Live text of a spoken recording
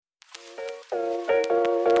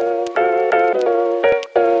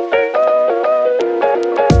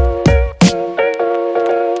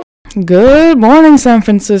Good morning, San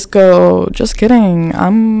Francisco. Just kidding.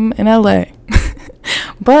 I'm in LA.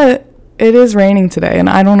 But it is raining today, and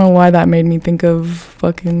I don't know why that made me think of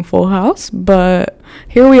fucking Full House, but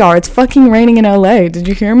here we are. It's fucking raining in LA. Did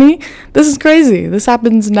you hear me? This is crazy. This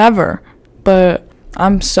happens never. But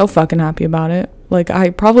I'm so fucking happy about it. Like, I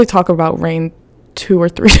probably talk about rain 2 or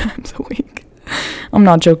 3 times a week. I'm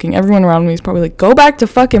not joking. Everyone around me is probably like, go back to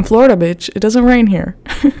fucking Florida, bitch. It doesn't rain here.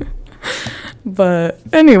 But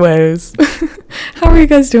anyways, how are you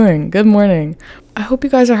guys doing? Good morning. I hope you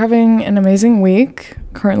guys are having an amazing week.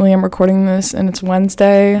 Currently, I'm recording this and it's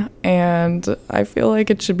Wednesday, and I feel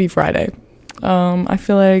like it should be Friday. I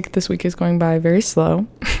feel like this week is going by very slow,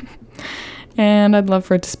 and I'd love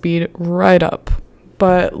for it to speed right up.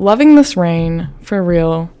 But loving this rain, for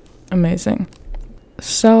real, amazing.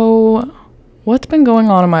 So, what's been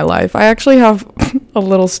going on in my life? I actually have a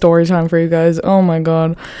little story time for you guys. Oh my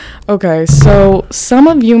god. Okay, so some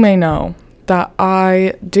of you may know that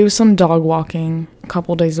I do some dog walking a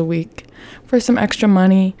couple days a week for some extra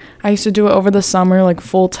money. I used to do it over the summer, like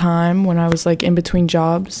full time, when I was like in between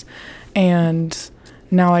jobs, and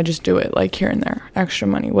now I just do it like here and there, extra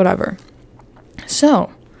money, whatever.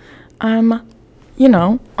 So I'm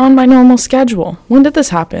on my normal schedule. When did this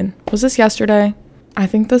happen? Was this yesterday? I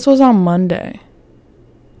think this was on Monday.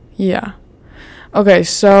 Yeah. Okay,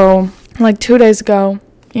 so like 2 days ago,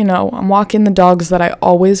 I'm walking the dogs that I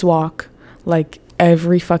always walk, like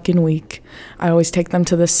every fucking week. I always take them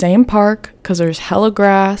to the same park because there's hella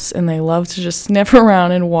grass and they love to just sniff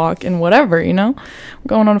around and walk and whatever, We're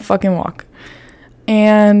going on a fucking walk.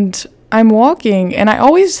 And I'm walking and I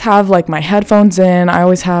always have like my headphones in. I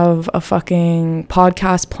always have a fucking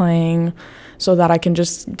podcast playing so that I can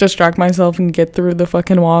just distract myself and get through the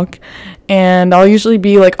fucking walk. And I'll usually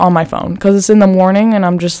be like on my phone because it's in the morning and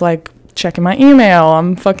I'm just like checking my email.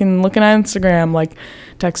 I'm fucking looking at Instagram, like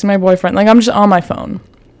texting my boyfriend. Like I'm just on my phone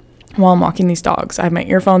while I'm walking these dogs. I have my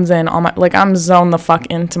earphones in, I'm zoned the fuck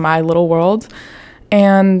into my little world.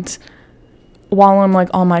 And while I'm like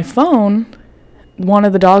on my phone, one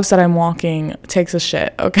of the dogs that I'm walking takes a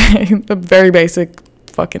shit, okay? A very basic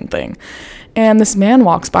fucking thing. And this man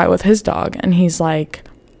walks by with his dog and he's like,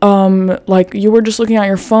 you were just looking at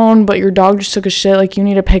your phone, but your dog just took a shit, like you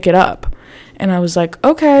need to pick it up. And I was like,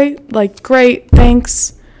 okay, like great,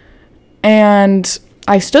 thanks. And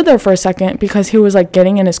I stood there for a second because he was like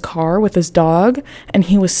getting in his car with his dog and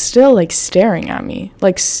he was still like staring at me.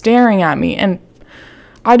 And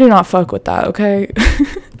I do not fuck with that, okay?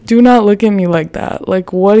 Do not look at me like that.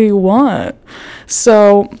 Like, what do you want?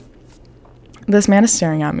 So this man is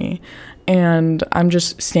staring at me and I'm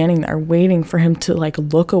just standing there waiting for him to like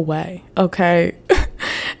look away, okay?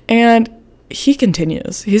 And he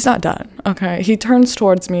continues. He's not done, okay? He turns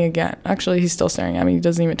towards me again. Actually, he's still staring at me. He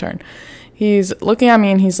doesn't even turn. He's looking at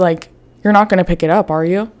me and he's like, you're not going to pick it up, are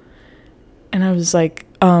you? And I was like,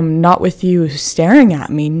 not with you staring at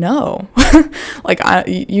me, no. Like,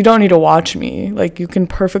 you don't need to watch me. Like, you can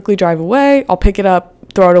perfectly drive away. I'll pick it up,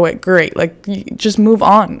 throw it away. Great. Like, just move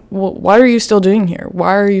on. Well, what are you still doing here?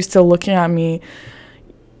 Why are you still looking at me?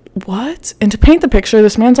 What? And to paint the picture,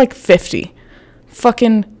 this man's like 50.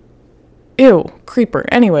 Fucking, ew, creeper.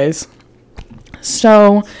 Anyways,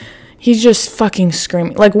 so he's just fucking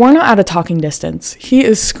screaming. Like, we're not at a talking distance. He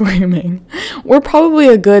is screaming. We're probably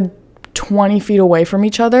a good 20 feet away from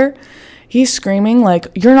each other. He's screaming like,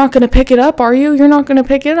 you're not going to pick it up, are you? You're not going to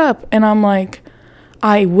pick it up. And I'm like,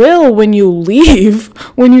 I will when you leave,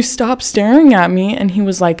 when you stop staring at me. And he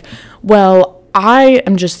was like, well, I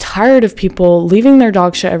am just tired of people leaving their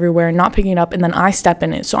dog shit everywhere and not picking it up, and then I step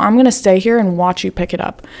in it. So I'm going to stay here and watch you pick it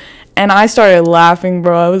up. And I started laughing,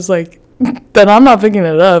 bro. I was like, then I'm not picking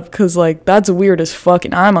it up because, like, that's weird as fuck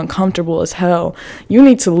and I'm uncomfortable as hell. You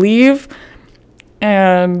need to leave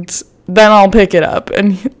and then I'll pick it up.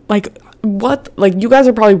 And, like, what? Like, you guys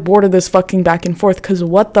are probably bored of this fucking back and forth because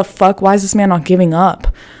what the fuck? Why is this man not giving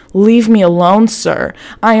up? Leave me alone, sir.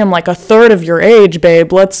 I am like a third of your age,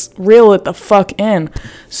 babe. Let's reel it the fuck in.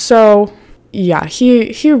 So yeah, he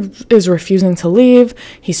is refusing to leave.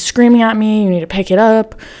 He's screaming at me, you need to pick it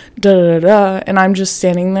up, da da da da. And I'm just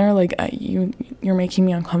standing there like, you're making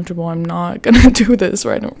me uncomfortable. I'm not gonna do this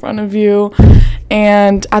right in front of you.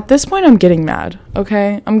 And at this point, I'm getting mad,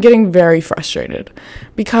 okay? I'm getting very frustrated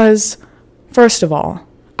because, first of all,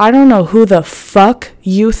 I don't know who the fuck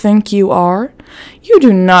you think you are. You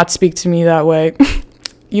do not speak to me that way.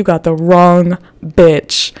 You got the wrong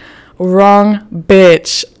bitch. Wrong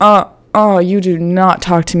bitch. You do not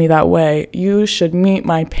talk to me that way. You should meet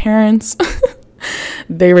my parents.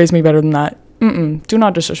 They raised me better than that. Do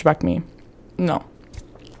not disrespect me. No.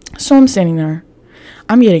 So I'm standing there.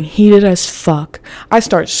 I'm getting heated as fuck. I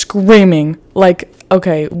start screaming. Like,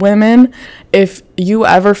 okay, women, if you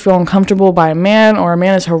ever feel uncomfortable by a man, or a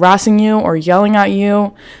man is harassing you or yelling at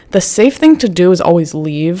you, the safe thing to do is always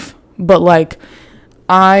leave. But like,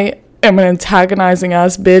 I am an antagonizing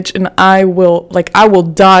ass bitch, and I will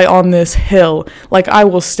die on this hill. Like, I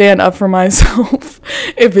will stand up for myself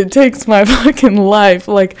if it takes my fucking life.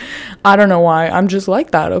 Like, I don't know why. I'm just like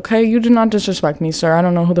that, okay? You do not disrespect me, sir. I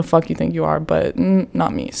don't know who the fuck you think you are, but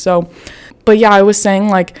not me. So, but yeah, I was saying,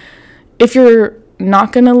 like, if you're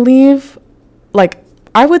not gonna leave, like,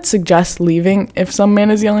 I would suggest leaving if some man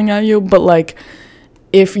is yelling at you, but like,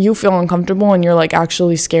 if you feel uncomfortable and you're like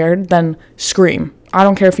actually scared, then scream. I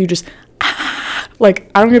don't care if you just like,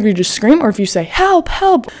 I don't care if you just scream or if you say help.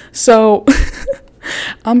 So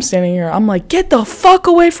I'm standing here, I'm like, get the fuck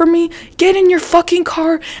away from me, get in your fucking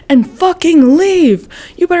car and fucking leave.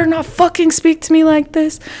 You better not fucking speak to me like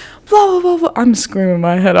this, blah blah blah blah. I'm screaming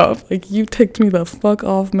my head off, like, you ticked me the fuck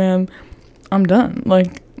off, man. I'm done.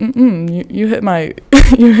 Like, you hit my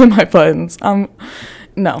you hit my buttons.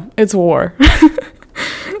 No, it's war.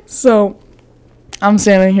 So I'm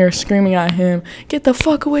standing here screaming at him, get the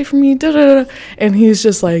fuck away from me, da da da, and he's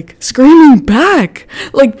just like screaming back.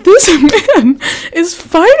 Like, this man is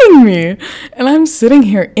fighting me, and I'm sitting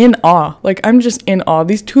here in awe. Like, I'm just in awe.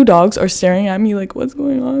 These two dogs are staring at me like, what's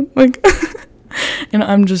going on? Like, and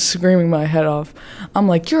I'm just screaming my head off. I'm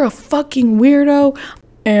like, you're a fucking weirdo,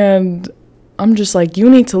 and I'm just like, you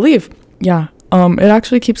need to leave. Yeah, it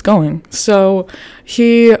actually keeps going. So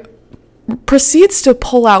he proceeds to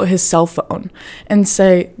pull out his cell phone and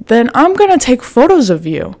say, then I'm gonna take photos of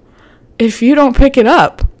you if you don't pick it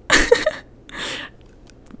up.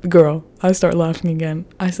 Girl, I start laughing again.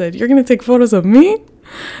 I said, you're gonna take photos of me?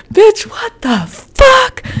 Bitch, what the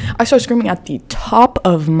fuck? I start screaming at the top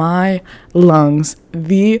of my lungs,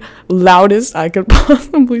 the loudest I could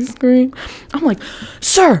possibly scream. I'm like,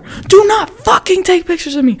 sir, do not fucking take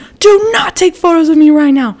pictures of me. Do not take photos of me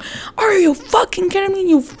right now. Are you fucking kidding me,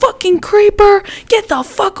 you fucking creeper? Get the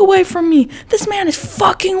fuck away from me. This man is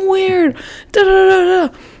fucking weird. Da da da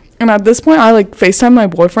da. And at this point, I like FaceTime my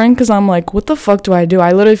boyfriend, because I'm like, what the fuck do? I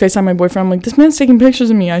literally FaceTime my boyfriend. I'm like, this man's taking pictures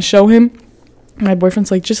of me. I show him. My boyfriend's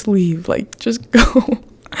like, just leave, like, just go.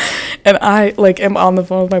 And I like am on the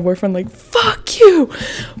phone with my boyfriend like, fuck you,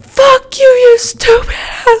 you stupid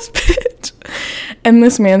ass bitch. And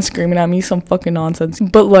this man screaming at me some fucking nonsense,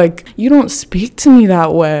 but like, you don't speak to me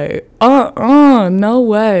that way. No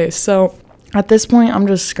way. So at this point, I'm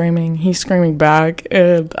just screaming, he's screaming back,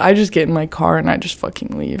 and I just get in my car and I just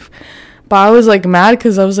fucking leave. But I was like mad,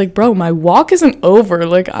 because I was like, bro, my walk isn't over.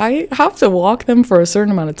 Like, I have to walk them for a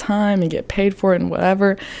certain amount of time and get paid for it and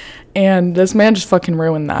whatever. And this man just fucking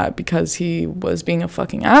ruined that because he was being a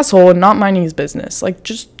fucking asshole and not minding his business. Like,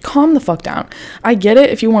 just calm the fuck down. I get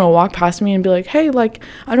it if you want to walk past me and be like, hey, like,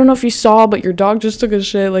 I don't know if you saw, but your dog just took a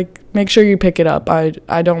shit. Like, make sure you pick it up.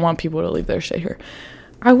 I don't want people to leave their shit here.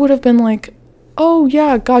 I would have been like, oh,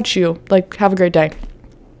 yeah, got you. Like, have a great day.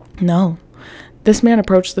 No. This man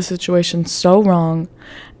approached the situation so wrong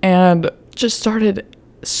and just started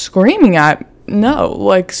screaming at no,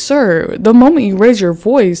 like, sir, the moment you raise your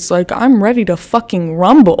voice, like, I'm ready to fucking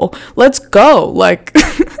rumble. Let's go. Like,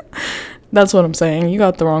 that's what I'm saying. You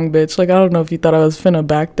got the wrong bitch. Like, I don't know if you thought I was finna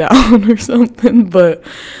back down or something, but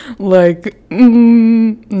like,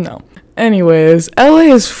 no. Anyways,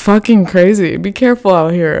 LA is fucking crazy. Be careful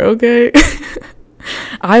out here, okay?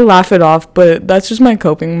 I laugh it off, but that's just my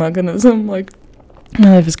coping mechanism. Like,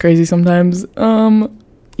 my life is crazy sometimes.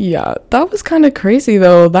 Yeah, that was kind of crazy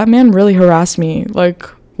though. That man really harassed me. Like,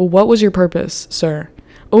 what was your purpose, sir?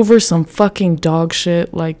 Over some fucking dog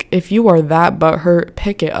shit? Like, if you are that butthurt,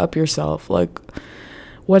 pick it up yourself. Like,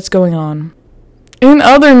 what's going on? In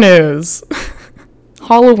other news,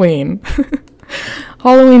 Halloween.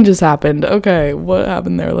 Halloween just happened. Okay, what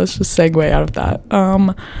happened there? Let's just segue out of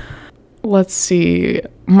that. Let's see.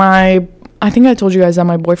 I think I told you guys that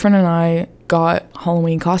my boyfriend and I got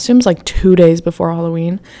Halloween costumes like 2 days before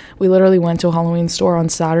Halloween. We literally went to a Halloween store on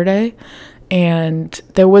Saturday, and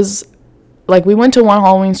there was like, we went to one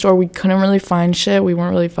Halloween store, we couldn't really find shit, we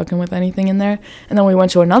weren't really fucking with anything in there, and then we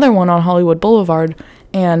went to another one on Hollywood Boulevard,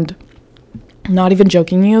 and not even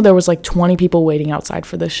joking you, there was like 20 people waiting outside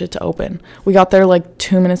for this shit to open. We got there like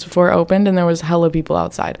 2 minutes before it opened, and there was hella people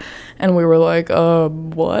outside, and we were like,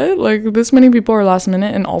 what? Like, this many people are last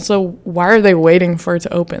minute, and also, why are they waiting for it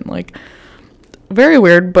to open? Like, very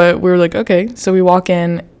weird. But we were like, okay. So we walk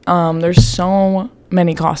in, there's so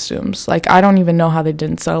many costumes, like, I don't even know how they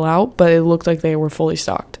didn't sell out, but it looked like they were fully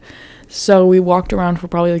stocked. So we walked around for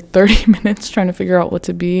probably like 30 minutes trying to figure out what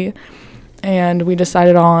to be, and we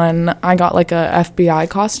decided on, I got like a FBI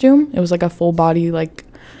costume. It was like a full body, like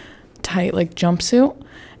tight, like jumpsuit.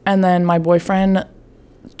 And then my boyfriend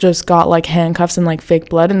just got like handcuffs and like fake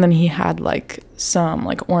blood, and then he had like some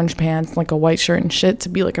like orange pants, like a white shirt and shit to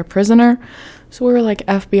be like a prisoner. So we were like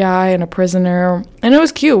FBI and a prisoner, and it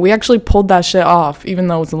was cute. We actually pulled that shit off, even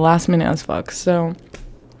though it was the last minute as fuck. So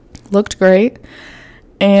looked great.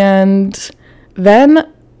 And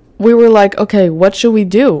then we were like, okay, what should we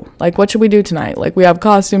do? Like, what should we do tonight? Like, we have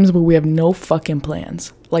costumes, but we have no fucking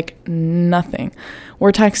plans. Like, nothing.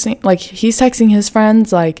 We're texting, like, he's texting his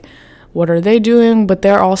friends, like, what are they doing? But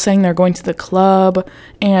they're all saying they're going to the club.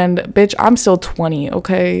 And, bitch, I'm still 20,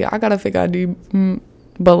 okay? I got a fake ID.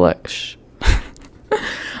 But, like,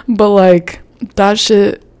 but, like, that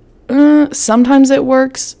shit, sometimes it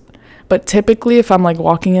works. But typically, if I'm, like,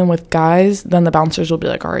 walking in with guys, then the bouncers will be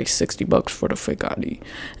like, all right, $60 for the fake ID.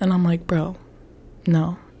 And I'm like, bro,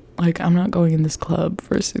 no. Like, I'm not going in this club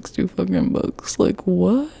for 60 fucking bucks. Like,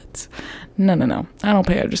 what? No. I don't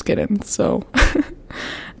pay. I just get in. So,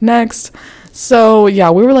 next. So,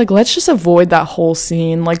 yeah, we were like, let's just avoid that whole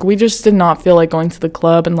scene. Like, we just did not feel like going to the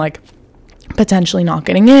club and, like, potentially not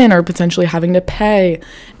getting in or potentially having to pay.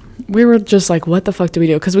 We were just like, what the fuck do we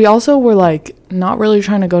do? Because we also were like not really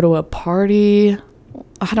trying to go to a party.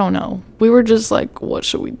 I don't know. We were just like, what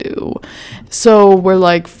should we do? So we're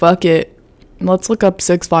like, fuck it. Let's look up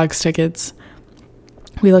Six Flags tickets.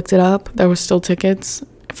 We looked it up. There was still tickets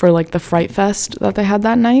for like the Fright Fest that they had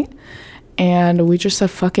that night. And we just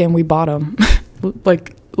said, fuck it. And we bought them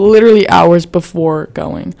like literally hours before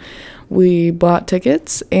going. We bought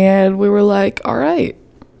tickets and we were like, all right,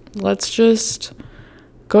 let's just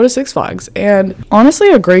go to Six Flags. And honestly,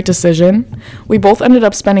 a great decision. We both ended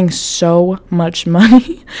up spending so much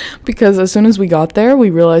money because as soon as we got there, we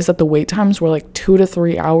realized that the wait times were like 2 to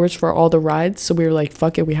 3 hours for all the rides. So we were like,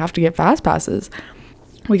 fuck it, we have to get fast passes.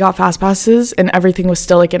 We got fast passes and everything was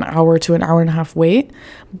still like an hour to an hour and a half wait.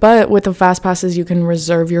 But with the fast passes, you can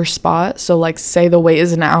reserve your spot. So like say the wait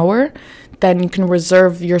is an hour, then you can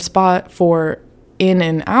reserve your spot for in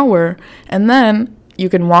an hour, and then you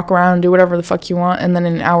can walk around, do whatever the fuck you want, and then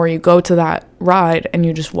in an hour you go to that ride and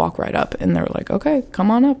you just walk right up, and they're like, okay, come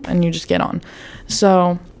on up, and you just get on.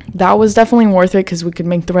 So that was definitely worth it because we could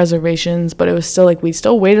make the reservations, but it was still like we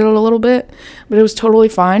still waited a little bit, but it was totally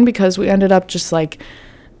fine because we ended up just like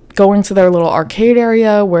going to their little arcade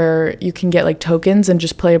area where you can get like tokens and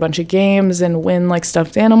just play a bunch of games and win like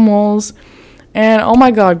stuffed animals. And oh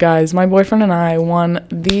my god, guys, my boyfriend and I won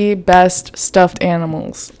the best stuffed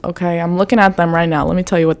animals. Okay, I'm looking at them right now. Let me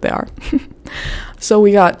tell you what they are. So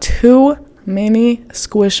we got 2 mini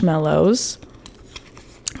Squishmallows.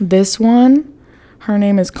 This one, her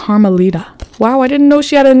name is Carmelita. Wow, I didn't know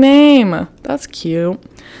she had a name. That's cute.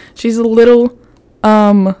 She's a little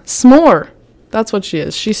s'more. That's what she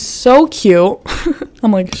is. She's so cute.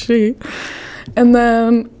 I'm like, she. And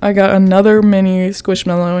then I got another mini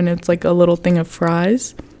Squishmallow, and it's like a little thing of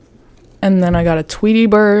fries. And then I got a Tweety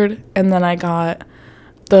Bird, and then I got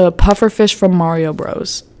the pufferfish from Mario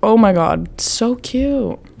Bros. Oh my god, so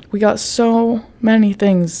cute. We got so many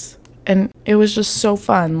things, and it was just so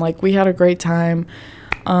fun. Like, we had a great time.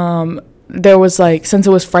 There was like, since it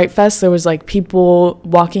was Fright Fest, there was like people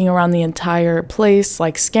walking around the entire place,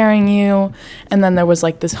 like scaring you. And then there was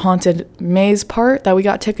like this haunted maze part that we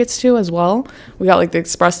got tickets to as well. We got like the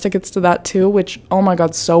express tickets to that too, which, oh my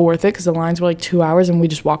god, so worth it because the lines were like 2 hours and we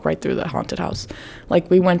just walked right through the haunted house. Like,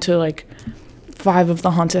 we went to like 5 of the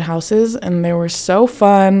haunted houses and they were so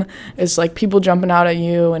fun. It's like people jumping out at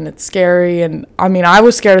you and it's scary, and I mean, I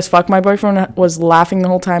was scared as fuck. My boyfriend was laughing the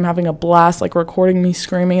whole time, having a blast, like recording me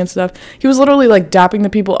screaming and stuff. He was literally like dapping the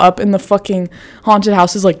people up in the fucking haunted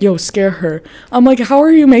houses like, yo, scare her. I'm like, how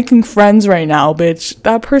are you making friends right now, bitch?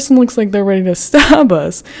 That person looks like they're ready to stab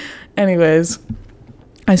us. Anyways,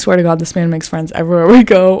 I swear to god, this man makes friends everywhere we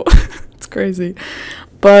go. It's crazy.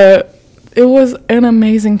 But it was an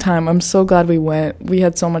amazing time. I'm so glad we went. We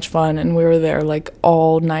had so much fun, and we were there like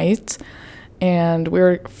all night, and we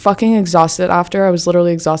were fucking exhausted after. I was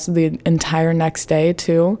literally exhausted the entire next day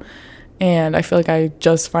too, and I feel like I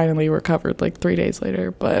just finally recovered like 3 days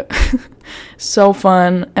later. But so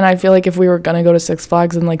fun. And I feel like if we were gonna go to Six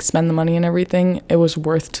Flags and like spend the money and everything, it was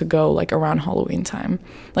worth to go like around Halloween time.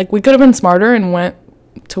 Like, we could have been smarter and went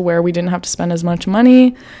to where we didn't have to spend as much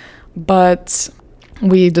money, but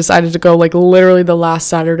we decided to go like literally the last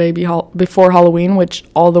Saturday before Halloween, which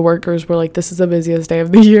all the workers were like, this is the busiest day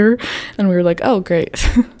of the year. And we were like, oh, great.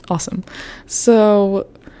 Awesome. So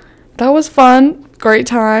that was fun. Great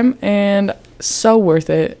time. And so worth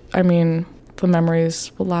it. I mean, the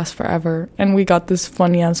memories will last forever. And we got this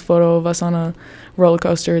funny ass photo of us on a roller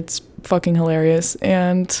coaster. It's fucking hilarious.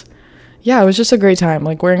 And yeah, it was just a great time,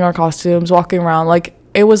 like wearing our costumes, walking around. Like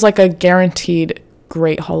it was like a guaranteed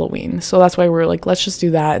great Halloween. So that's why we were like, let's just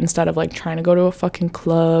do that instead of like trying to go to a fucking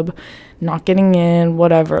club, not getting in,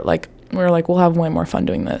 whatever. Like we were like, we'll have way more fun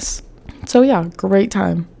doing this. So yeah, great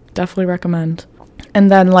time. Definitely recommend. And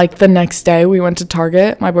then like the next day we went to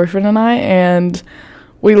Target, my boyfriend and I, and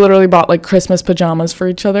we literally bought like Christmas pajamas for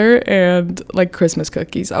each other and like Christmas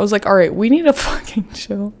cookies. I was like, all right, we need to fucking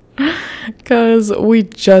chill because we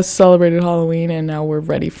just celebrated Halloween and now we're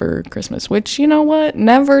ready for Christmas, which, you know what,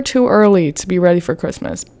 never too early to be ready for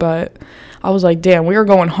Christmas. But I was like, damn, we are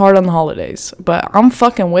going hard on the holidays, but I'm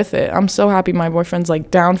fucking with it. I'm so happy my boyfriend's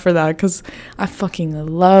like down for that because I fucking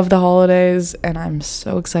love the holidays and I'm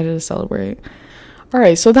so excited to celebrate. All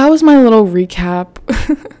right, so that was my little recap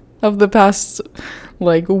of the past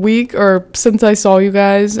like week or since I saw you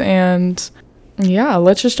guys. And yeah,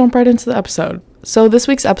 let's just jump right into the episode. So this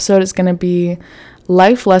week's episode is going to be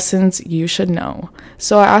life lessons you should know.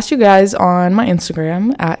 So I asked you guys on my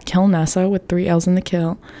Instagram at Kilnessa with 3 L's in the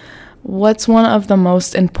kill, what's one of the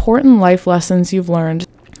most important life lessons you've learned?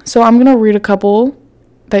 So I'm going to read a couple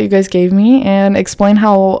that you guys gave me and explain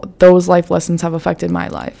how those life lessons have affected my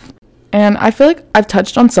life. And I feel like I've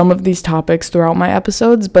touched on some of these topics throughout my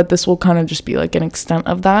episodes, but this will kind of just be like an extent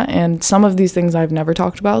of that. And some of these things I've never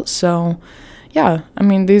talked about. So yeah, I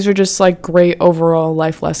mean, these are just like great overall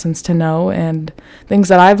life lessons to know and things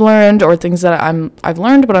that I've learned or things that I've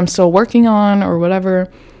learned, but I'm still working on or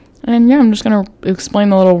whatever. And yeah, I'm just going to explain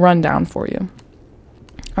the little rundown for you.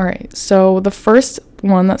 All right. So the first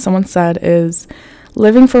one that someone said is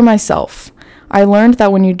living for myself. I learned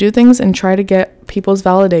that when you do things and try to get people's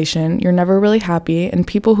validation, you're never really happy, and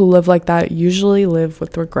people who live like that usually live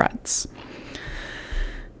with regrets.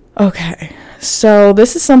 Okay, so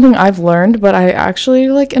this is something I've learned, but I actually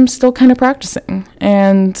like am still kind of practicing,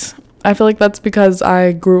 and I feel like that's because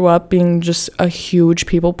I grew up being just a huge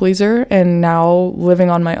people pleaser, and now living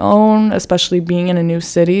on my own, especially being in a new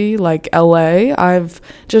city like LA, I've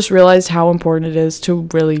just realized how important it is to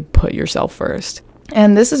really put yourself first.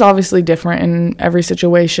 And this is obviously different in every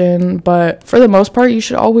situation, but for the most part, you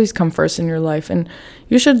should always come first in your life, and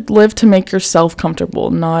you should live to make yourself comfortable,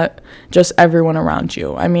 not just everyone around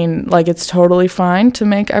you. I mean, like, it's totally fine to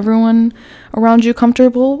make everyone around you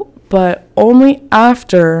comfortable, but only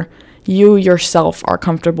after you yourself are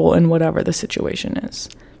comfortable in whatever the situation is.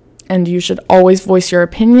 And you should always voice your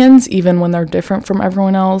opinions, even when they're different from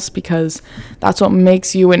everyone else, because that's what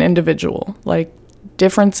makes you an individual. Like,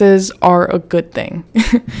 differences are a good thing.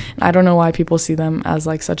 I don't know why people see them as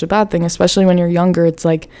like such a bad thing, especially when you're younger. It's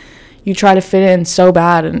like you try to fit in so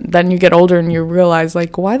bad, and then you get older and you realize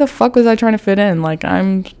like, why the fuck was I trying to fit in? Like,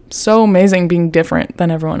 I'm so amazing being different than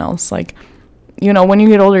everyone else. Like, you know, when you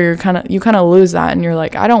get older, you kind of lose that, and you're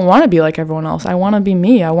like, I don't want to be like everyone else. I want to be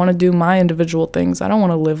me. I want to do my individual things. I don't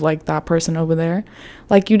want to live like that person over there.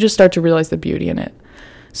 Like, you just start to realize the beauty in it.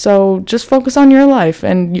 So just focus on your life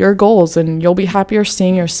and your goals, and you'll be happier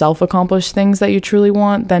seeing yourself accomplish things that you truly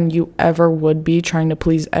want than you ever would be trying to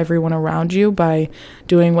please everyone around you by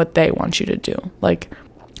doing what they want you to do. Like,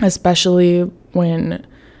 especially when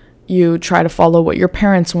you try to follow what your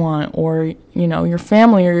parents want, or, you know, your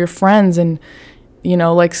family or your friends, and, you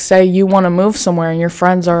know, like, say you want to move somewhere and your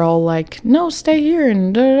friends are all like, no, stay here,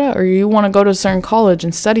 and da da da, or you want to go to a certain college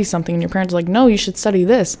and study something and your parents are like, no, you should study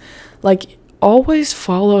this. Like, always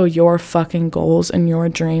follow your fucking goals and your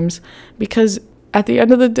dreams, because at the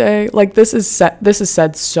end of the day, like, this is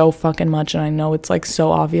said so fucking much, and I know it's like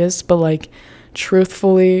so obvious, but like,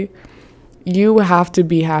 truthfully, you have to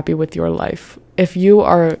be happy with your life. If you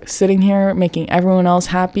are sitting here making everyone else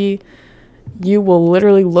happy, you will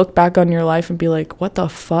literally look back on your life and be like, what the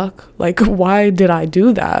fuck? Like, why did I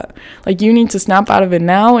do that? Like, you need to snap out of it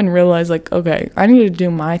now and realize, like, okay, I need to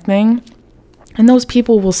do my thing, and those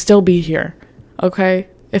people will still be here. Okay,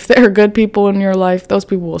 if there are good people in your life, those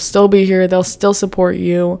people will still be here. They'll still support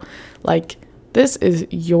you. Like, this is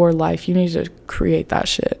your life. You need to create that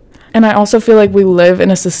shit. And I also feel like we live in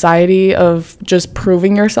a society of just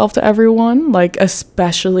proving yourself to everyone, like,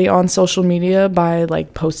 especially on social media, by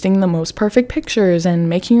like posting the most perfect pictures and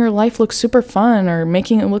making your life look super fun, or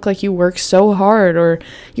making it look like you work so hard, or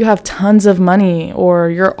you have tons of money, or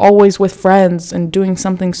you're always with friends and doing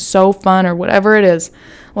something so fun, or whatever it is.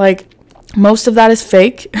 Like, most of that is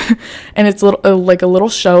fake, and it's like a little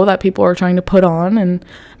show that people are trying to put on and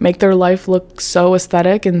make their life look so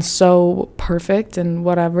aesthetic and so perfect and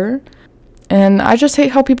whatever. And I just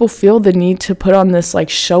hate how people feel the need to put on this like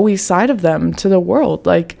showy side of them to the world.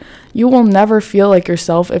 Like, you will never feel like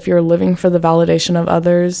yourself if you're living for the validation of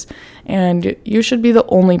others, and you should be the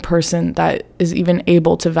only person that is even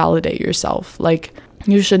able to validate yourself. Like,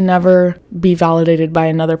 you should never be validated by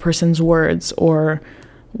another person's words or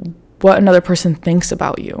what another person thinks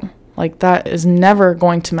about you. Like, that is never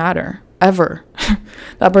going to matter, ever.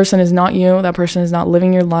 That person is not you. That person is not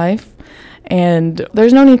living your life. And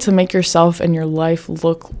there's no need to make yourself and your life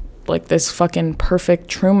look like this fucking perfect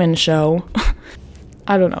Truman show.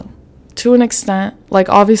 I don't know. To an extent, like,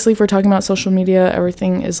 obviously, if we're talking about social media,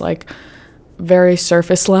 everything is like very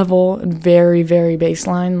surface level and very, very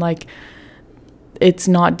baseline. Like, it's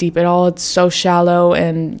not deep at all. It's so shallow,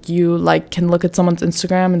 and you like can look at someone's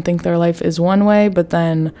Instagram and think their life is one way, but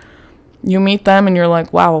then you meet them and you're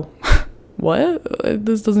like, wow, what?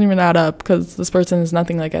 This doesn't even add up, because this person is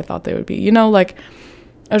nothing like I thought they would be. You know, like,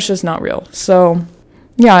 it's just not real. So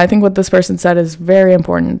yeah, I think what this person said is very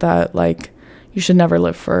important, that like you should never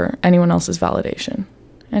live for anyone else's validation,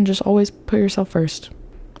 and just always put yourself first.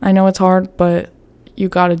 I know it's hard, but you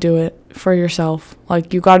got to do it for yourself.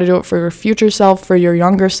 Like, you got to do it for your future self, for your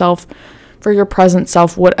younger self, for your present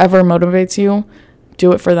self. Whatever motivates you,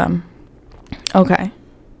 do it for them. Okay.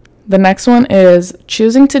 The next one is,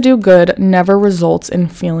 choosing to do good never results in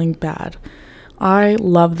feeling bad. I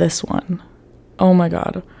love this one. Oh my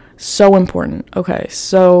God. So important. Okay.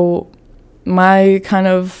 So my kind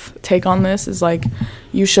of take on this is like,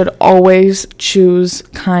 you should always choose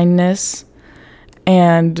kindness,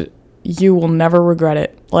 and you will never regret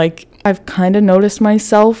it. Like, I've kind of noticed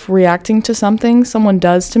myself reacting to something someone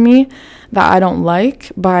does to me that I don't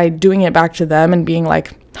like by doing it back to them and being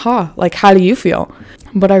like, like, how do you feel?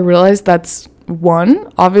 But I realized that's,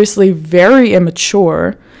 one, obviously very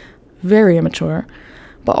immature,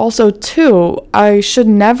 but also two, I should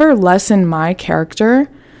never lessen my character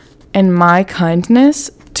and my kindness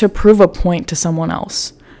to prove a point to someone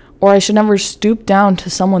else. Or I should never stoop down to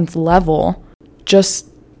someone's level just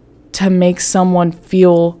to make someone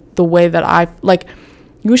feel the way that I, like,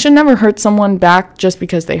 you should never hurt someone back just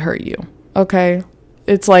because they hurt you, okay?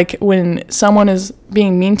 It's like when someone is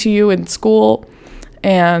being mean to you in school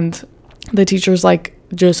and the teacher's like,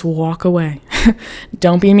 just walk away.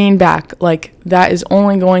 Don't be mean back. Like, that is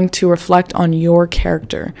only going to reflect on your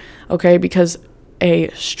character, okay? Because a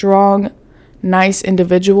strong, nice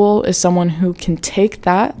individual is someone who can take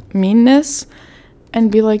that meanness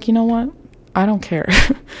and be like, you know what? I don't care.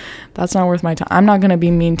 That's not worth my time. I'm not going to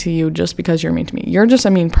be mean to you just because you're mean to me. You're just a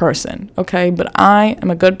mean person, okay? But I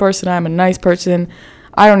am a good person. I'm a nice person.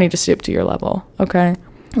 I don't need to stoop to your level, okay?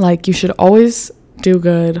 Like, you should always do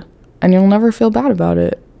good, and you'll never feel bad about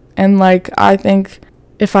it. And, like, I think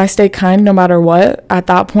if I stay kind no matter what, at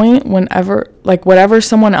that point, whenever, like, whatever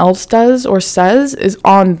someone else does or says is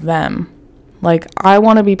on them. Like, I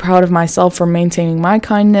want to be proud of myself for maintaining my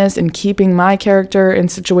kindness and keeping my character in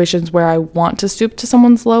situations where I want to stoop to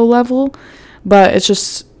someone's low level. But it's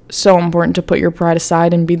just so important to put your pride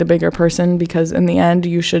aside and be the bigger person, because in the end,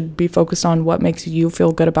 you should be focused on what makes you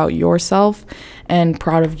feel good about yourself and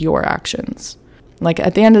proud of your actions. Like,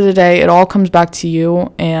 at the end of the day, it all comes back to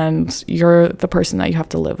you, and you're the person that you have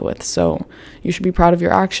to live with. So you should be proud of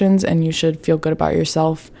your actions, and you should feel good about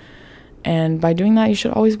yourself. And by doing that, you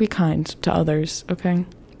should always be kind to others, okay?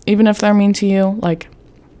 Even if they're mean to you, like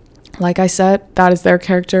I said, that is their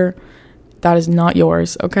character. That is not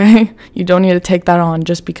yours, okay? You don't need to take that on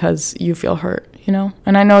just because you feel hurt, you know?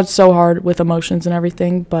 And I know it's so hard with emotions and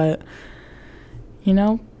everything, but, you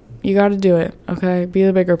know, you got to do it, okay? Be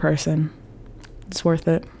the bigger person. It's worth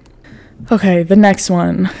it. Okay, the next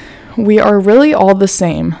one. We are really all the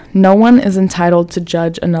same. No one is entitled to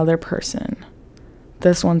judge another person.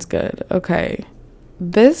 This one's good. Okay.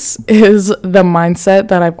 This is the mindset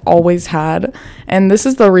that I've always had. And this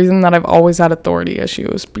is the reason that I've always had authority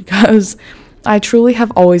issues, because I truly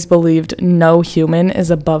have always believed no human is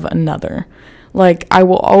above another. Like, I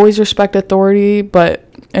will always respect authority, but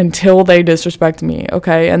until they disrespect me,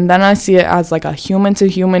 okay? And then I see it as like a human to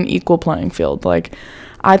human equal playing field. Like,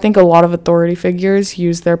 I think a lot of authority figures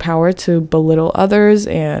use their power to belittle others,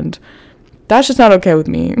 and that's just not okay with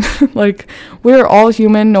me. Like, we're all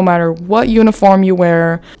human no matter what uniform you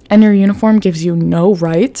wear, and your uniform gives you no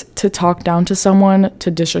right to talk down to someone,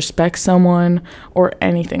 to disrespect someone, or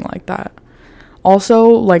anything like that. Also,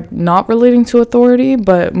 like, not relating to authority,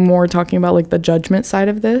 but more talking about like the judgment side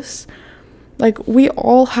of this. Like, we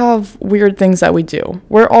all have weird things that we do.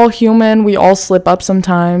 We're all human. We all slip up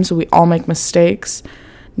sometimes. We all make mistakes.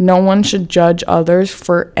 No one should judge others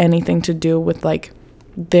for anything to do with like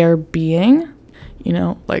their being. you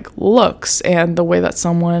know, like looks and the way that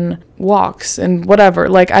someone walks and whatever.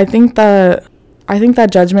 Like, I think that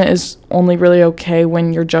judgment is only really okay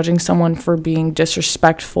when you're judging someone for being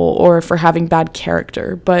disrespectful or for having bad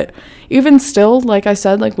character. But even still, like I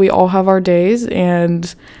said, like, we all have our days,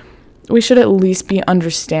 and we should at least be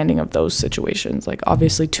understanding of those situations. Like,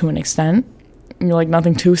 obviously to an extent, like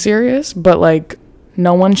nothing too serious, but like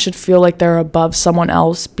no one should feel like they're above someone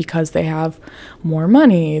else because they have more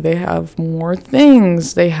money, they have more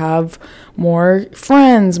things, they have more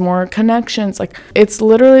friends, more connections. Like, it's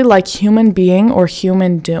literally like human being or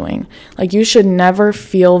human doing. Like, you should never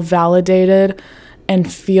feel validated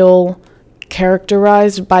and feel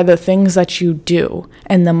characterized by the things that you do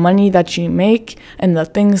and the money that you make and the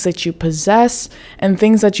things that you possess and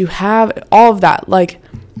things that you have, all of that. Like,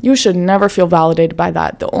 you should never feel validated by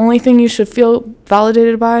that. The only thing you should feel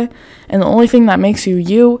validated by, and the only thing that makes you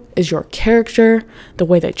you, is your character, the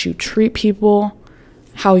way that you treat people,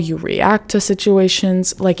 how you react to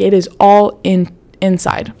situations. Like, it is all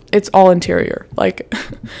inside. It's all interior. Like,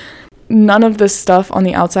 none of this stuff on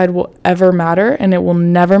the outside will ever matter, and it will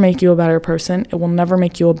never make you a better person. It will never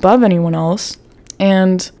make you above anyone else,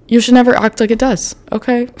 and you should never act like it does,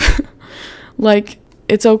 okay? Like,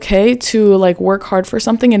 it's okay to like work hard for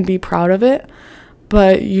something and be proud of it,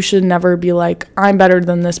 but you should never be like, I'm better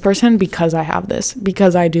than this person because I have this,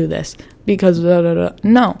 because I do this, because da da da.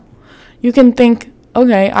 No. You can think,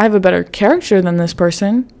 okay, I have a better character than this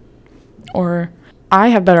person, or I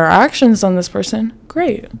have better actions than this person.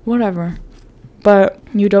 Great, whatever. But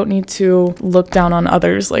you don't need to look down on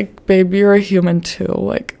others. Like, babe, you're a human too.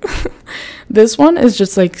 Like, this one is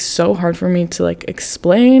just like so hard for me to like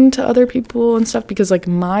explain to other people and stuff, because like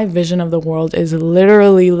my vision of the world is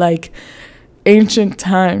literally like ancient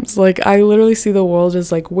times. Like, I literally see the world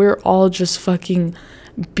as like we're all just fucking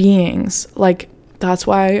beings. Like, that's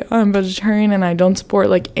why I'm vegetarian and I don't support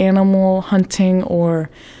like animal hunting or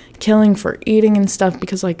killing for eating and stuff,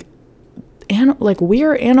 because like we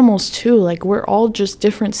are animals too. Like, we're all just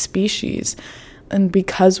different species, and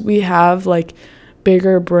because we have like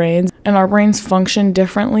bigger brains and our brains function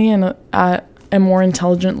differently and at a more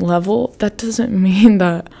intelligent level, that doesn't mean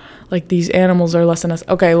that like these animals are less than us.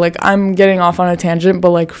 Okay, like, I'm getting off on a tangent,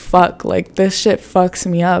 but like, fuck, like, this shit fucks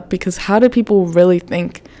me up, because how do people really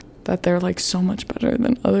think that they're like so much better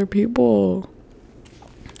than other people?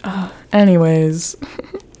 Anyways,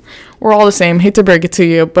 we're all the same. Hate to break it to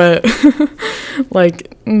you, but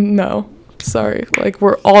like, no, sorry. Like,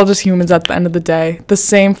 we're all just humans at the end of the day. The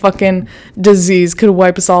same fucking disease could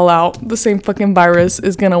wipe us all out. The same fucking virus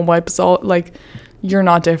is gonna wipe us all. Like, you're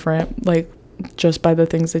not different, like, just by the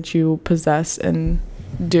things that you possess and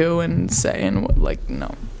do and say and what, like,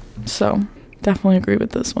 no. So definitely agree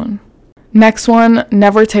with this one. Next one,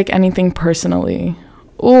 never take anything personally.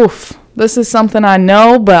 Oof. This is something I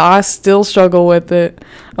know, but I still struggle with it.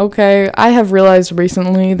 Okay, I have realized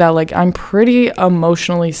recently that like I'm pretty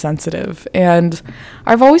emotionally sensitive, and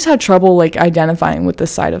I've always had trouble like identifying with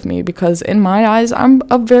this side of me, because in my eyes I'm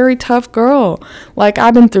a very tough girl. Like,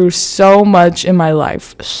 I've been through so much in my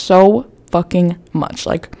life, so fucking much.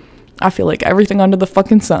 Like, I feel like everything under the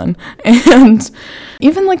fucking sun. And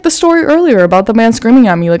even like the story earlier about the man screaming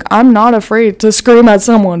at me, like, I'm not afraid to scream at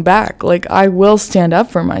someone back. Like, I will stand up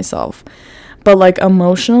for myself. But like,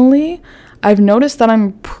 emotionally, I've noticed that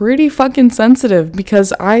I'm pretty fucking sensitive,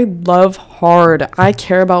 because I love hard. I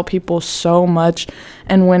care about people so much,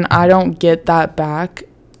 and when I don't get that back,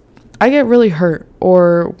 I get really hurt.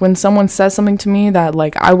 Or when someone says something to me that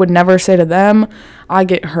like I would never say to them, I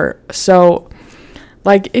get hurt. So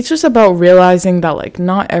like, it's just about realizing that like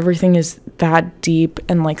not everything is that deep,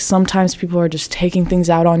 and like sometimes people are just taking things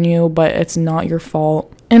out on you, but it's not your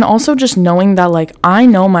fault. And also just knowing that like I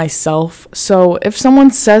know myself, so if someone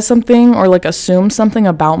says something or like assumes something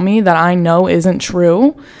about me that I know isn't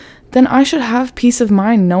true, then I should have peace of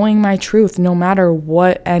mind knowing my truth, no matter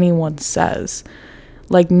what anyone says.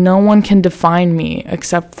 Like, no one can define me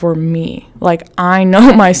except for me. Like, I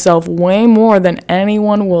know myself way more than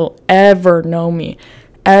anyone will ever know me.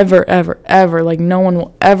 Ever, ever, ever. Like, no one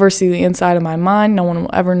will ever see the inside of my mind. No one will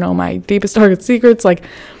ever know my deepest, darkest secrets. Like,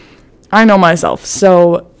 I know myself.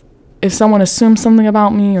 So if someone assumes something about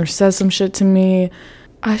me or says some shit to me,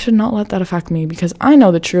 I should not let that affect me, because I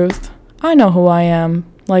know the truth. I know who I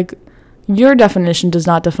am. Like, your definition does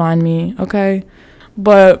not define me, okay?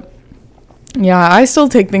 But yeah, I still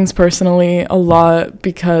take things personally a lot,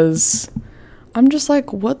 because I'm just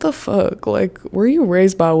like, what the fuck? Like, were you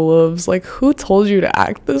raised by wolves? Like, who told you to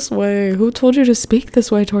act this way? Who told you to speak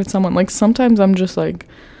this way towards someone? Like, sometimes I'm just like,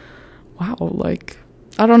 wow, like,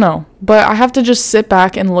 I don't know. But I have to just sit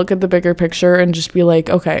back and look at the bigger picture and just be like,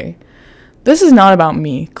 okay, this is not about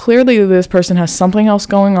me. Clearly, this person has something else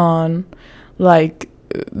going on. Like,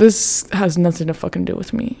 this has nothing to fucking do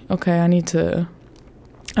with me. Okay, I need to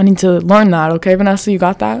learn that. Okay, Vanessa, you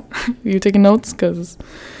got that? You taking notes? Because,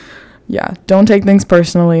 yeah, don't take things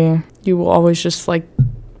personally. You will always just, like,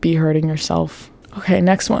 be hurting yourself. Okay,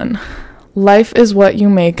 next one. Life is what you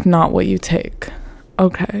make, not what you take.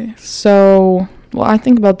 Okay, so what I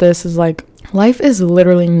think about this is, like, life is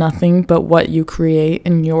literally nothing but what you create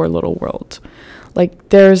in your little world. Like,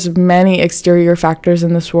 there's many exterior factors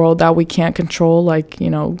in this world that we can't control, like,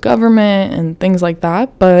 government and things like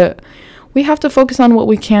that, but we have to focus on what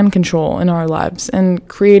we can control in our lives and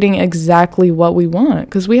creating exactly what we want,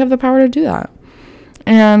 because we have the power to do that.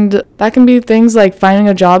 And that can be things like finding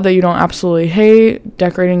a job that you don't absolutely hate,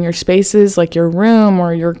 decorating your spaces, like your room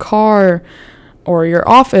or your car or your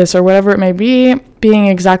office or whatever it may be, being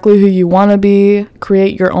exactly who you want to be,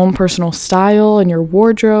 create your own personal style in your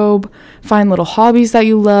wardrobe, find little hobbies that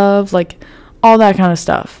you love, like all that kind of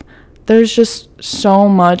stuff. There's just so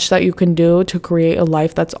much that you can do to create a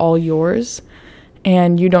life that's all yours,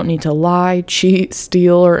 and you don't need to lie, cheat,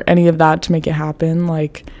 steal, or any of that to make it happen.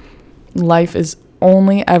 Like, life is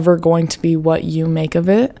only ever going to be what you make of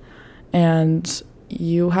it, and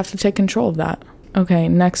you have to take control of that. Okay,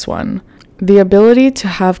 next one. The ability to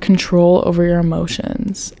have control over your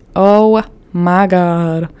emotions. Oh my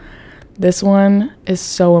God. This one is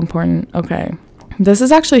so important. Okay. This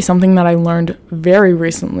is actually something that I learned very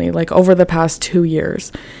recently, like over the past 2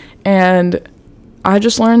 years. And I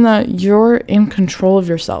just learned that you're in control of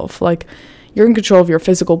yourself. Like, you're in control of your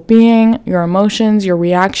physical being, your emotions, your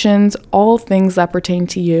reactions, all things that pertain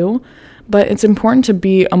to you. But it's important to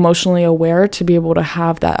be emotionally aware to be able to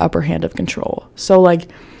have that upper hand of control. So, like,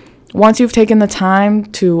 once you've taken the time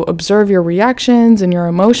to observe your reactions and your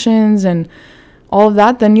emotions and all of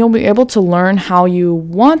that, then you'll be able to learn how you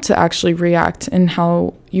want to actually react and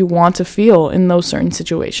how you want to feel in those certain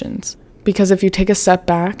situations. Because if you take a step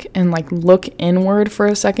back and like look inward for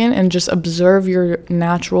a second and just observe your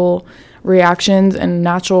natural reactions and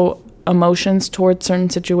natural emotions towards certain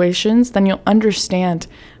situations, then you'll understand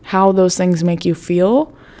how those things make you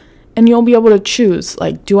feel. And you'll be able to choose,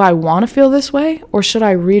 like, do I want to feel this way, or should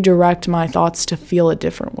I redirect my thoughts to feel a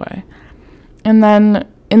different way? And then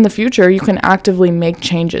in the future, you can actively make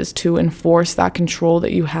changes to enforce that control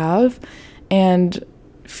that you have and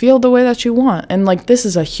feel the way that you want. And, like, this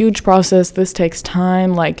is a huge process. This takes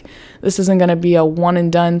time. Like, this isn't going to be a one and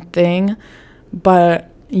done thing, but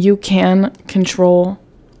you can control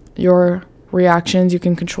your reactions, you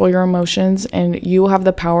can control your emotions, and you have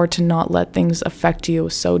the power to not let things affect you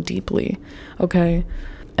so deeply, okay?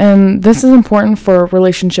 And this is important for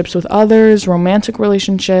relationships with others, romantic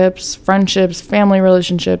relationships, friendships, family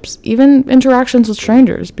relationships, even interactions with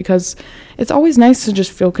strangers, because it's always nice to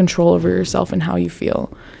just feel control over yourself and how you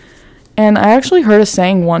feel. And I actually heard a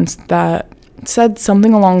saying once that said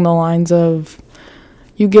something along the lines of,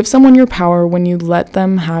 you give someone your power when you let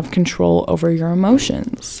them have control over your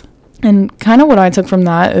emotions. And kind of what I took from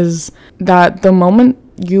that is that the moment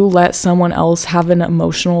you let someone else have an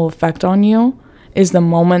emotional effect on you is the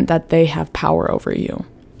moment that they have power over you.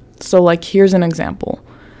 So, like, here's an example.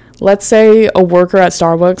 Let's say a worker at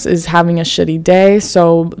Starbucks is having a shitty day,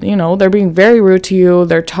 so, they're being very rude to you,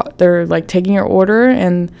 they're like taking your order,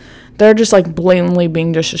 and they're just like blatantly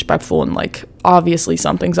being disrespectful, and like obviously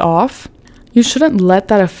something's off. You shouldn't let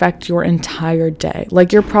that affect your entire day.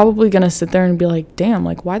 Like, you're probably going to sit there and be like, damn,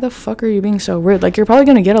 like, why the fuck are you being so rude? Like, you're probably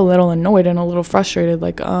going to get a little annoyed and a little frustrated.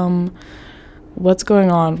 Like, what's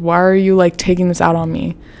going on? Why are you, like, taking this out on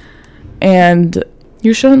me? And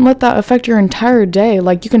you shouldn't let that affect your entire day.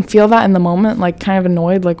 Like, you can feel that in the moment, like, kind of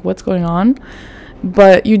annoyed, like, what's going on?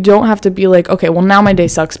 But you don't have to be like, okay, well, now my day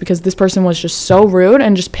sucks because this person was just so rude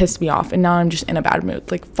and just pissed me off. And now I'm just in a bad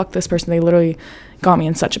mood. Like, fuck this person. They literally got me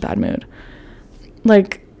in such a bad mood.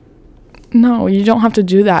 Like, no, you don't have to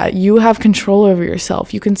do that. You have control over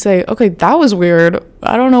yourself. You can say, okay, that was weird.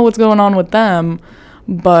 I don't know what's going on with them,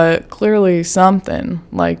 but clearly something.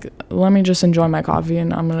 Like, let me just enjoy my coffee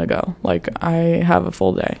and I'm going to go. Like, I have a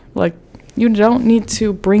full day. Like, you don't need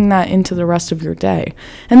to bring that into the rest of your day.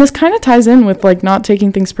 And this kind of ties in with, like, not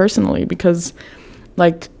taking things personally because,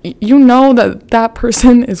 like, that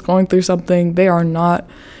person is going through something. They are not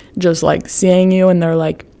just, like, seeing you and they're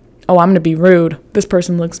like, oh, I'm going to be rude. This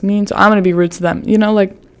person looks mean, so I'm going to be rude to them.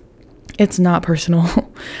 Like, it's not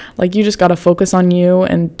personal. Like, you just got to focus on you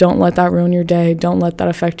and don't let that ruin your day. Don't let that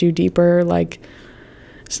affect you deeper. Like,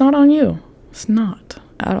 it's not on you. It's not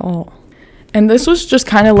at all. And this was just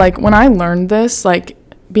kind of like, when I learned this, like,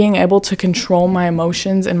 being able to control my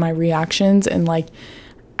emotions and my reactions and, like,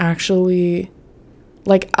 actually,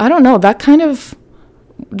 like, I don't know, that kind of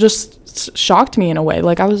just shocked me in a way.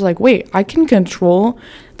 Like, I was like, wait, I can control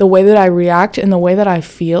the way that I react and the way that I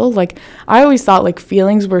feel. Like, I always thought like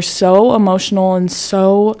feelings were so emotional and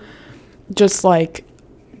so just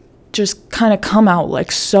kind of come out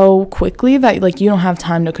like so quickly that like you don't have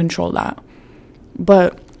time to control that.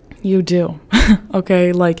 But you do.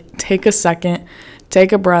 Okay, like, take a second,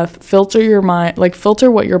 take a breath, filter your mind, like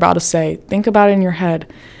filter what you're about to say, think about it in your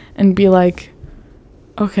head, and be like,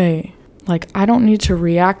 okay, like, I don't need to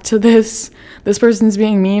react to this person's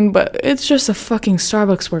being mean, but it's just a fucking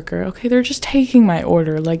Starbucks worker. Okay, they're just taking my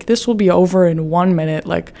order. Like, this will be over in 1 minute.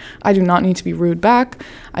 Like, I do not need to be rude back.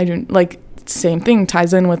 I do, like, same thing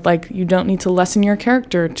ties in with, like, you don't need to lessen your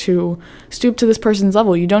character to stoop to this person's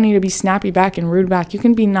level. You don't need to be snappy back and rude back. You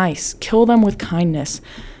can be nice. Kill them with kindness.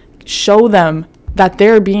 Show them that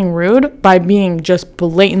they're being rude by being just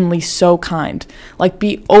blatantly so kind. Like,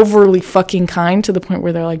 be overly fucking kind to the point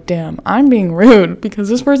where they're like, damn, I'm being rude because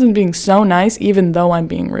this person's being so nice even though I'm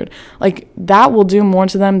being rude. Like, that will do more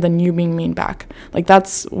to them than you being mean back. Like,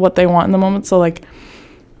 that's what they want in the moment. So, like,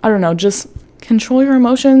 I don't know, just control your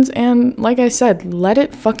emotions, and like I said, let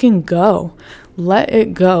it fucking go. Let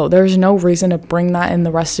it go. There's no reason to bring that in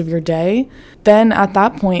the rest of your day. Then at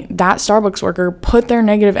that point, that Starbucks worker put their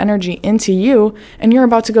negative energy into you, and you're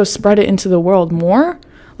about to go spread it into the world more?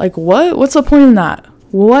 Like, what? What's the point in that?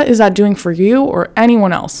 What is that doing for you or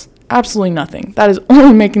anyone else? Absolutely nothing. That is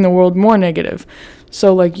only making the world more negative.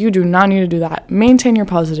 So, like, you do not need to do that. Maintain your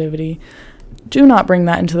positivity. Do not bring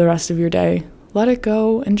that into the rest of your day. Let it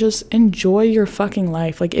go and just enjoy your fucking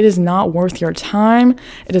life. Like, it is not worth your time.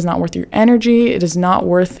 It is not worth your energy. It is not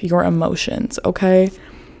worth your emotions, okay?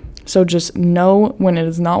 So just know when it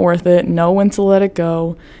is not worth it. Know when to let it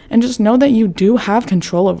go. And just know that you do have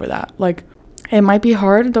control over that. Like, it might be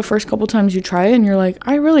hard the first couple times you try it and you're like,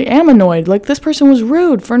 I really am annoyed. Like, this person was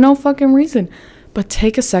rude for no fucking reason. But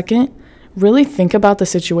take a second, really think about the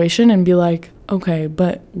situation and be like, okay,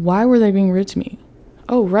 but why were they being rude to me?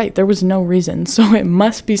 Oh, right, there was no reason. So it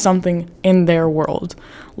must be something in their world.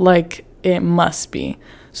 Like, it must be.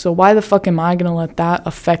 So why the fuck am I gonna let that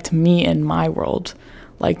affect me in my world?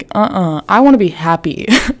 Like, I want to be happy.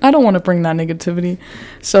 I don't want to bring that negativity.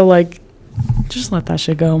 So, like, just let that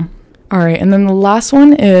shit go. All right, and then the last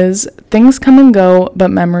one is things come and go,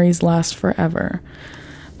 but memories last forever.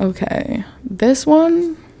 Okay, this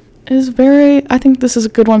one is I think this is a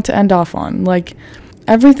good one to end off on. Like,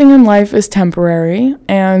 everything in life is temporary,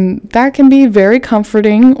 and that can be very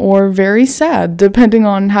comforting or very sad, depending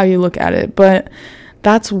on how you look at it. But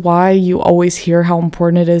that's why you always hear how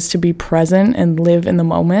important it is to be present and live in the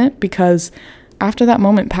moment, because after that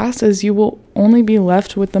moment passes, you will only be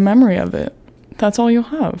left with the memory of it. That's all you'll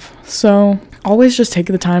have. So always just take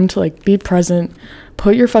the time to, like, be present,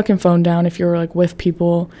 put your fucking phone down if you're, like, with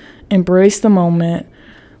people, embrace the moment.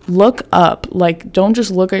 Look up. Like, don't just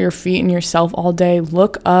look at your feet and yourself all day.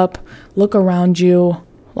 Look up, look around you,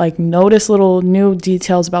 like, notice little new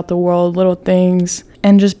details about the world, little things,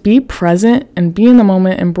 and just be present and be in the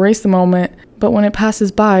moment, embrace the moment. But when it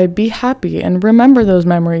passes by, be happy and remember those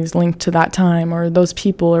memories linked to that time or those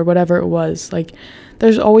people or whatever it was. Like,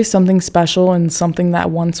 there's always something special and something that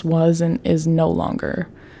once was and is no longer.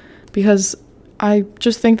 Because I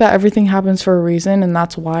just think that everything happens for a reason, and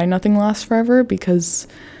that's why nothing lasts forever, because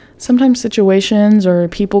sometimes situations or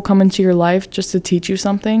people come into your life just to teach you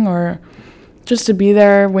something or just to be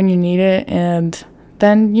there when you need it, and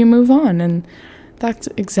then you move on. And that's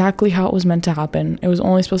exactly how it was meant to happen. It was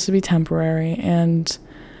only supposed to be temporary, and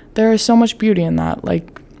there is so much beauty in that.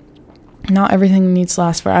 Like, not everything needs to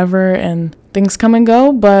last forever, and things come and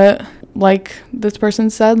go, but like this person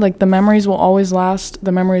said, like, the memories will always last,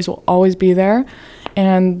 the memories will always be there,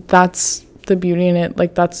 and that's the beauty in it.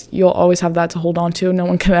 Like, that's, you'll always have that to hold on to. No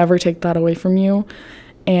one can ever take that away from you.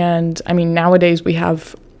 And I mean, nowadays we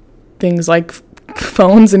have things like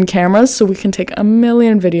phones and cameras, so we can take a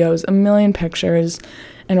million videos, a million pictures,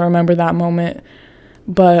 and remember that moment.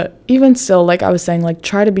 But even still, like I was saying, like,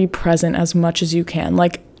 try to be present as much as you can.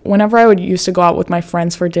 Like, whenever I would used to go out with my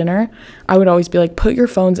friends for dinner, I would always be like, put your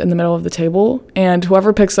phones in the middle of the table, and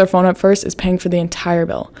whoever picks their phone up first is paying for the entire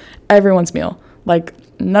bill, everyone's meal. Like,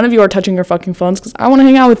 none of you are touching your fucking phones because I want to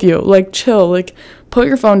hang out with you. Like, chill. Like, put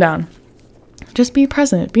your phone down. Just be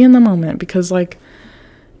present. Be in the moment, because, like,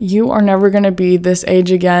 you are never going to be this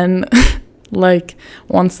age again. Like,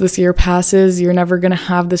 once this year passes, you're never going to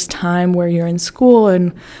have this time where you're in school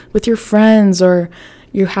and with your friends, or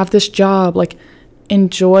you have this job. Like,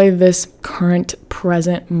 enjoy this current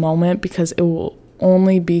present moment, because it will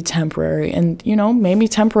only be temporary. And, you know, maybe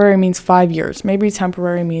temporary means 5 years. Maybe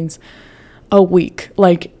temporary means a week.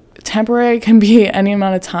 Like, temporary can be any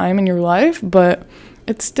amount of time in your life, but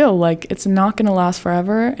it's still like, it's not going to last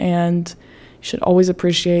forever, and you should always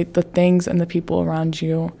appreciate the things and the people around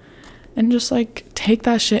you, and just like take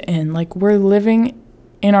that shit in. Like, we're living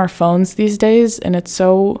in our phones these days, and it's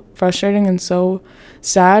so frustrating and so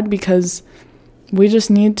sad, because we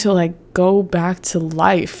just need to like go back to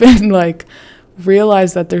life and like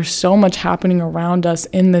realize that there's so much happening around us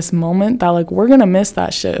in this moment that like we're gonna miss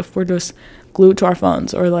that shit if we're just glued to our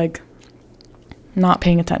phones or like not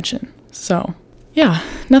paying attention. So yeah,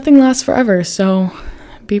 nothing lasts forever, so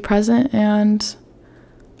be present and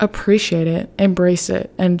appreciate it, embrace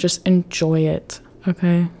it, and just enjoy it,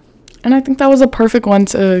 okay? And I think that was a perfect one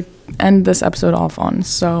to end this episode off on.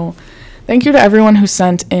 So thank you to everyone who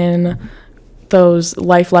sent in those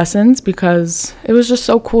life lessons, because it was just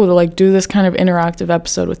so cool to like do this kind of interactive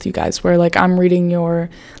episode with you guys, where like I'm reading your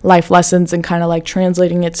life lessons and kind of like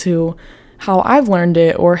translating it to how I've learned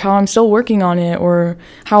it, or how I'm still working on it, or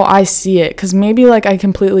how I see it, because maybe like I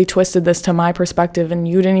completely twisted this to my perspective and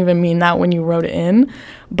you didn't even mean that when you wrote it in,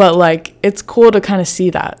 but like it's cool to kind of see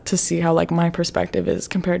that, to see how like my perspective is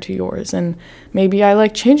compared to yours, and maybe I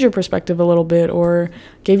like changed your perspective a little bit, or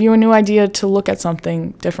gave you a new idea to look at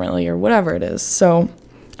something differently, or whatever it is. So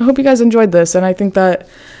I hope you guys enjoyed this, and I think that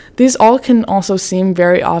these all can also seem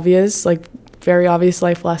very obvious, like very obvious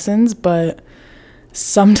life lessons, but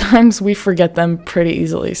sometimes we forget them pretty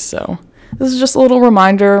easily. So this is just a little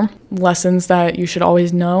reminder, lessons that you should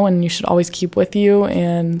always know and you should always keep with you,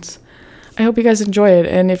 and I hope you guys enjoy it.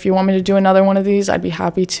 And if you want me to do another one of these, I'd be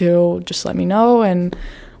happy to. Just let me know, and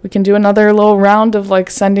we can do another little round of like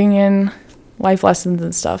sending in life lessons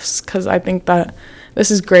and stuff, because I think that this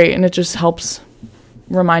is great, and it just helps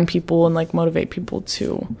remind people and like motivate people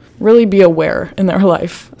to really be aware in their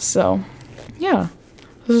life. So yeah,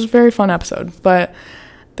 this was a very fun episode, but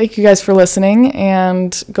thank you guys for listening,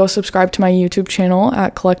 and go subscribe to my YouTube channel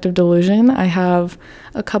at Collective Delusion. I have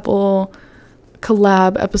a couple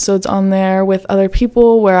collab episodes on there with other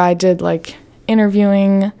people where I did like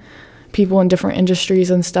interviewing people in different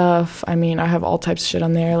industries and stuff. I mean, I have all types of shit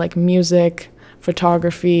on there, like music,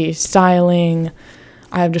 photography, styling.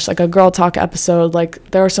 I have just like a girl talk episode.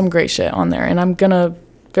 Like, there are some great shit on there, and I'm gonna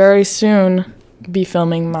very soon be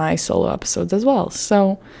filming my solo episodes as well.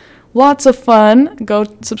 So lots of fun. Go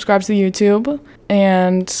subscribe to the YouTube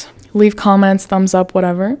and leave comments, thumbs up,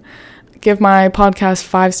 whatever. Give my podcast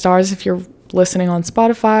 5 stars if you're listening on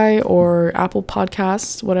Spotify or Apple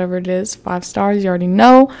Podcasts, whatever it is. 5 stars, you already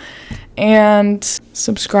know. And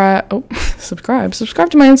subscribe to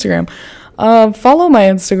my Instagram. Follow my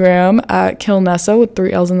Instagram at KillNessa with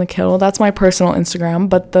 3 L's in the kill. That's my personal Instagram,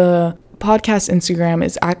 but the podcast Instagram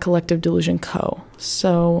is at Collective Delusion Co.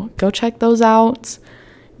 So go check those out.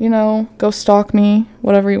 You know, go stalk me,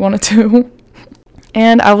 whatever you want to do.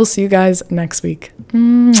 And I will see you guys next week.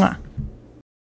 Mwah.